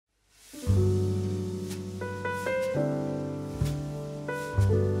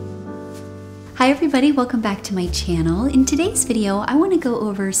Hi everybody, welcome back to my channel. In today's video, I want to go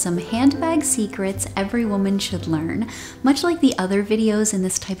over some handbag secrets every woman should learn. Much like the other videos in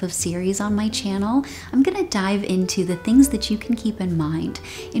this type of series on my channel, I'm going to dive into the things that you can keep in mind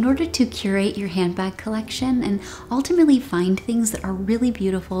in order to curate your handbag collection and ultimately find things that are really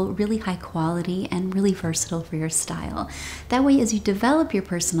beautiful, really high quality, and really versatile for your style. That way, as you develop your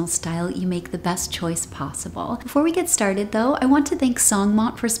personal style, you make the best choice possible. Before we get started though, I want to thank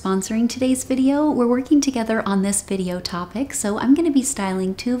Songmont for sponsoring today's video. We're working together on this video topic, so I'm going to be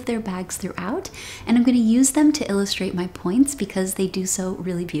styling two of their bags throughout, and I'm going to use them to illustrate my points because they do so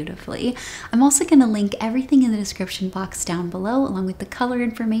really beautifully. I'm also going to link everything in the description box down below, along with the color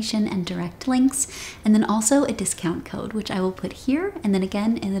information and direct links, and then also a discount code, which I will put here and then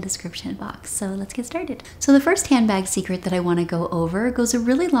again in the description box. So let's get started. So the first handbag secret that I want to go over goes a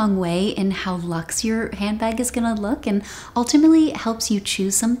really long way in how luxe your handbag is going to look and ultimately helps you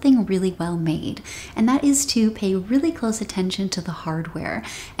choose something really well made. And that is to pay really close attention to the hardware.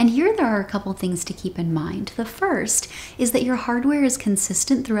 And here there are a couple things to keep in mind. The first is that your hardware is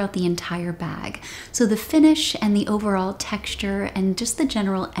consistent throughout the entire bag. So the finish and the overall texture and just the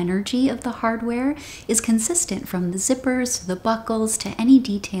general energy of the hardware is consistent from the zippers to the buckles to any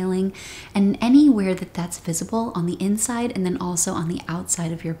detailing and anywhere that's visible on the inside and then also on the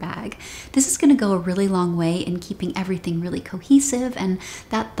outside of your bag. This is going to go a really long way in keeping everything really cohesive, and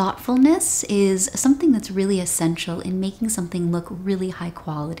that thoughtfulness is something that's really essential in making something look really high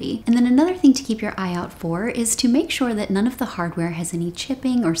quality. And then another thing to keep your eye out for is to make sure that none of the hardware has any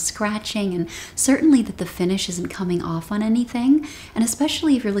chipping or scratching, and certainly that the finish isn't coming off on anything. And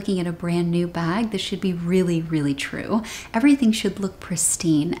especially if you're looking at a brand new bag, this should be really, really true. Everything should look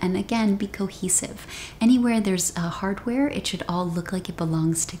pristine and again be cohesive. Anywhere there's hardware, it should all look like it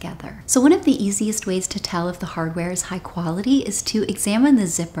belongs together. So one of the easiest ways to tell if the hardware is high quality is to examine the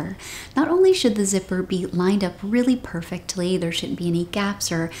zipper. Not only should the zipper be lined up really perfectly, there shouldn't be any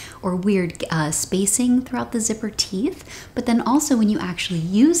gaps or weird spacing throughout the zipper teeth, but then also when you actually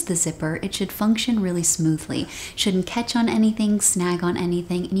use the zipper, it should function really smoothly. Shouldn't catch on anything, snag on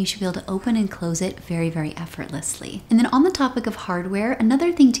anything, and you should be able to open and close it very, very effortlessly. And then on the topic of hardware,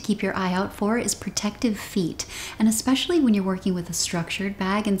 another thing to keep your eye out for is protective feet. And especially when you're working with a structured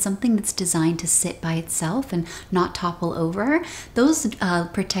bag and something that's designed to sit by itself and not topple over, those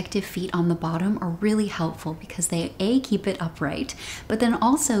protective feet on the bottom are really helpful because they keep it upright, but then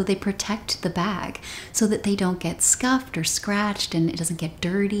also they protect the bag so that they don't get scuffed or scratched and it doesn't get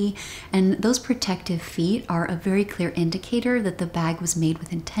dirty. And those protective feet are a very clear indicator that the bag was made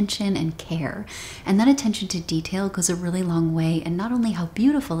with intention and care. And that attention to detail goes a really long way in not only how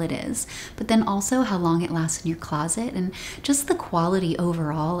beautiful it is, but then also how long it lasts in your closet and just the quality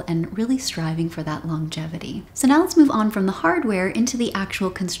overall, and really striving for that longevity. So now let's move on from the hardware into the actual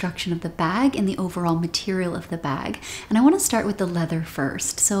construction of the bag and the overall material of the bag. And I want to start with the leather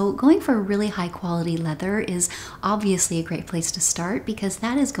first. So going for a really high quality leather is obviously a great place to start because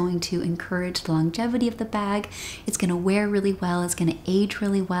that is going to encourage the longevity of the bag. It's going to wear really well, it's going to age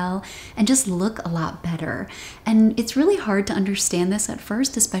really well, and just look a lot better. And it's really hard to understand this at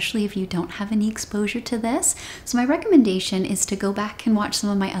first, especially if you don't have any exposure to this. So my recommendation is to go back and watch some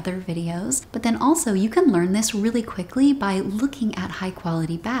of my other videos, but then also you can learn this really quickly by looking at high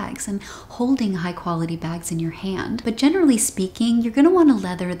quality bags and holding high quality bags in your hand. But generally speaking, you're going to want a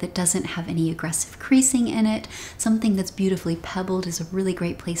leather that doesn't have any aggressive creasing in it. Something that's beautifully pebbled is a really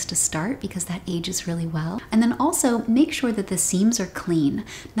great place to start because that ages really well. And then also make sure that the seams are clean.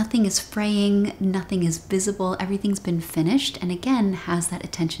 Nothing is fraying, nothing is visible, everything's been finished, and again has that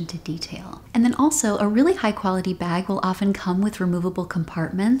attention to detail. And then also a really high quality bag will often come with removable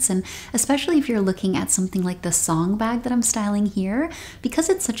compartments, and especially if you're looking at something like the Song bag that I'm styling here, because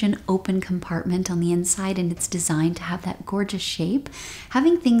it's such an open compartment on the inside and it's designed to have that gorgeous shape,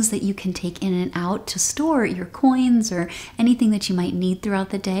 having things that you can take in and out to store your coins or anything that you might need throughout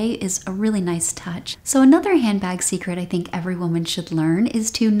the day is a really nice touch. So another handbag secret I think every woman should learn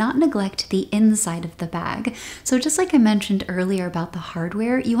is to not neglect the inside of the bag. So just like I mentioned earlier about the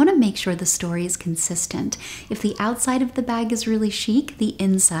hardware, you want to make sure the story is consistent. If the outside of the bag is really chic, the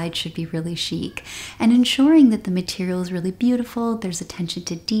inside should be really chic. And ensuring that the material is really beautiful, there's attention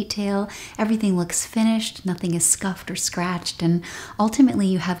to detail, everything looks finished, nothing is scuffed or scratched, and ultimately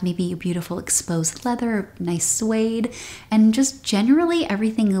you have maybe a beautiful exposed leather, nice suede, and just generally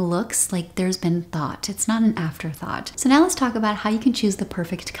everything looks like there's been thought. It's not an afterthought. So now let's talk about how you can choose the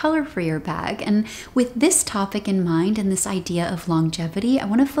perfect color for your bag. And with this topic in mind and this idea of longevity, I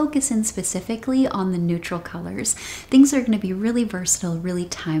want to focus in specifically on the neutral colors. Things that are going to be really versatile, really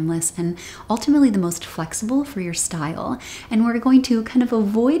timeless, and ultimately the most flexible for your style. And we're going to kind of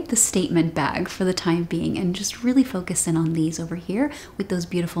avoid the statement bag for the time being and just really focus in on these over here with those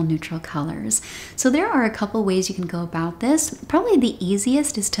beautiful neutral colors. So there are a couple ways you can go about this. Probably the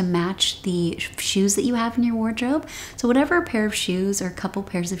easiest is to match the shoes that you have in your wardrobe. So whatever pair of shoes or a couple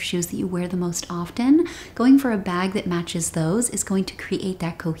pairs of shoes that you wear the most often, going for a bag that matches those is going to create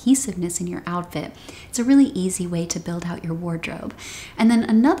that cohesiveness in your outfit. It's a really easy way to build out your wardrobe. And then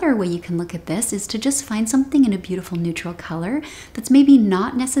another way you can look at this is to just find something in a beautiful neutral color that's maybe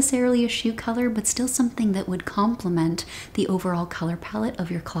not necessarily a shoe color, but still something that would complement the overall color palette of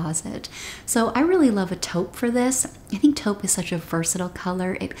your closet. So I really love a taupe for this. I think taupe is such a versatile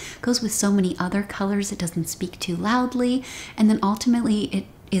color. It goes with so many other colors. It doesn't speak too loudly. And then ultimately it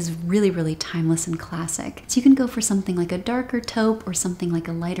is really timeless and classic. So you can go for something like a darker taupe or something like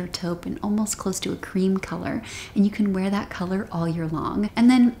a lighter taupe and almost close to a cream color, and you can wear that color all year long. And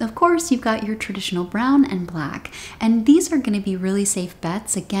then of course you've got your traditional brown and black, and these are going to be really safe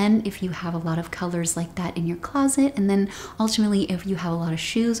bets again if you have a lot of colors like that in your closet, and then ultimately if you have a lot of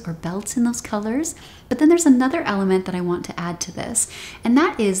shoes or belts in those colors. But then there's another element that I want to add to this, and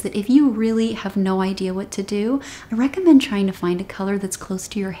that is that if you really have no idea what to do, I recommend trying to find a color that's close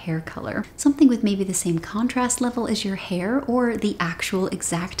to your hair color. Something with maybe the same contrast level as your hair or the actual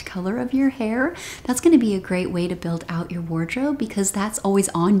exact color of your hair. That's going to be a great way to build out your wardrobe because that's always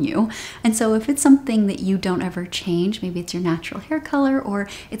on you. And so if it's something that you don't ever change, maybe it's your natural hair color or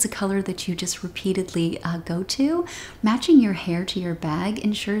it's a color that you just repeatedly go to, matching your hair to your bag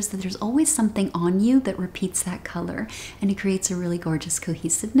ensures that there's always something on you that repeats that color, and it creates a really gorgeous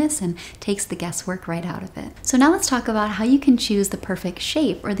cohesiveness and takes the guesswork right out of it. So now let's talk about how you can choose the perfect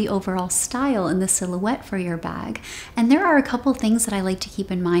shape or the overall style and the silhouette for your bag. And there are a couple things that I like to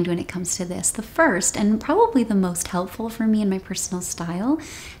keep in mind when it comes to this. The first, and probably the most helpful for me in my personal style,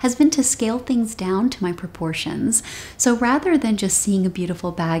 has been to scale things down to my proportions. So rather than just seeing a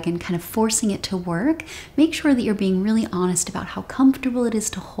beautiful bag and kind of forcing it to work, make sure that you're being really honest about how comfortable it is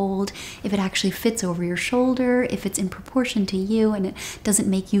to hold, if it actually fits over your shoulder, if it's in proportion to you and it doesn't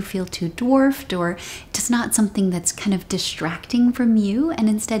make you feel too dwarfed, or it's not something that's kind of distracting from you, and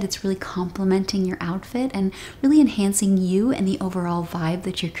instead it's really complementing your outfit and really enhancing you and the overall vibe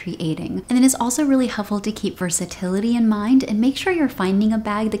that you're creating. And then it's also really helpful to keep versatility in mind and make sure you're finding a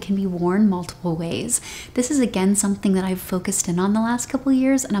bag that can be worn multiple ways. This is again something that I've focused in on the last couple of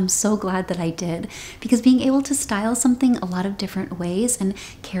years, and I'm so glad that I did, because being able to style something a lot of different ways and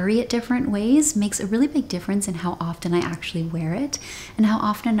carry it different ways makes a really big difference in how often I actually wear it and how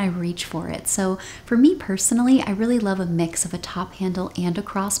often I reach for it. So for me personally, I really love a mix of a top handle and a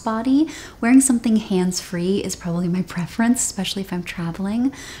crossbody. Wearing something hands-free is probably my preference, especially if I'm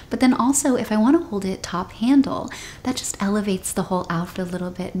traveling. But then also if I want to hold it top handle, that just elevates the whole outfit a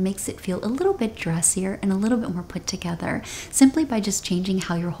little bit and makes it feel a little bit dressier and a little bit more put together, simply by just changing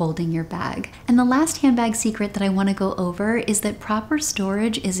how you're holding your bag. And the last handbag secret that I want to go over is that proper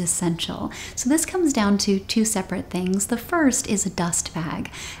storage is essential. So this comes down to two separate things. The first is a dust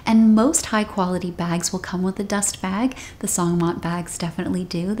bag, and most high quality bags will come with a dust bag. The Songmont bags definitely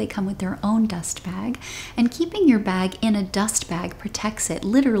do. They come with their own dust bag, and keeping your bag in a dust bag protects it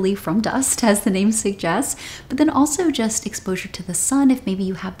literally from dust, as the name suggests, but then also just exposure to the sun if maybe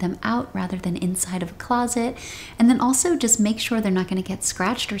you have them out rather than inside of a closet, and then also just make sure they're not going to get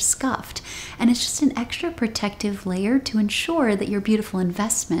scratched or scuffed. And it's just an extra protective layer to ensure that your beautiful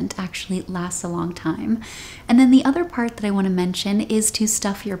investment actually lasts a long time. And then the other part that I want to mention is to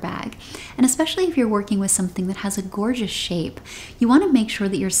stuff your bag. And especially if you're working with something that has a gorgeous shape, you want to make sure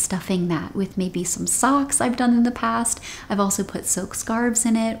that you're stuffing that with maybe some socks I've done in the past. I've also put silk scarves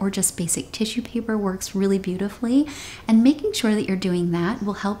in it, or just basic tissue paper works really beautifully. And making sure that you're doing that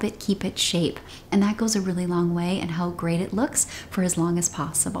will help it keep its shape. And that goes a really long way in how great it looks for as long as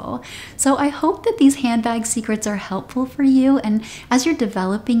possible. So I hope that these handbag secrets are helpful for you. And as you're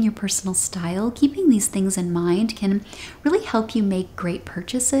developing your personal style, keeping these things in mind can really help you make great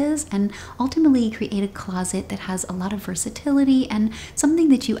purchases and ultimately create a closet that has a lot of versatility and something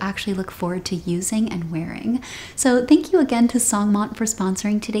that you actually look forward to using and wearing. So thank you again to Songmont for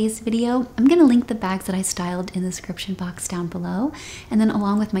sponsoring today's video. I'm going to link the bags that I styled in the description box down below, and then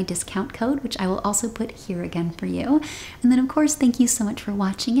along with my discount code, which I will also put here again for you. And then of course, thank you so much for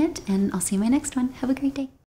watching it, and I'll see you in my next one. Have a great day.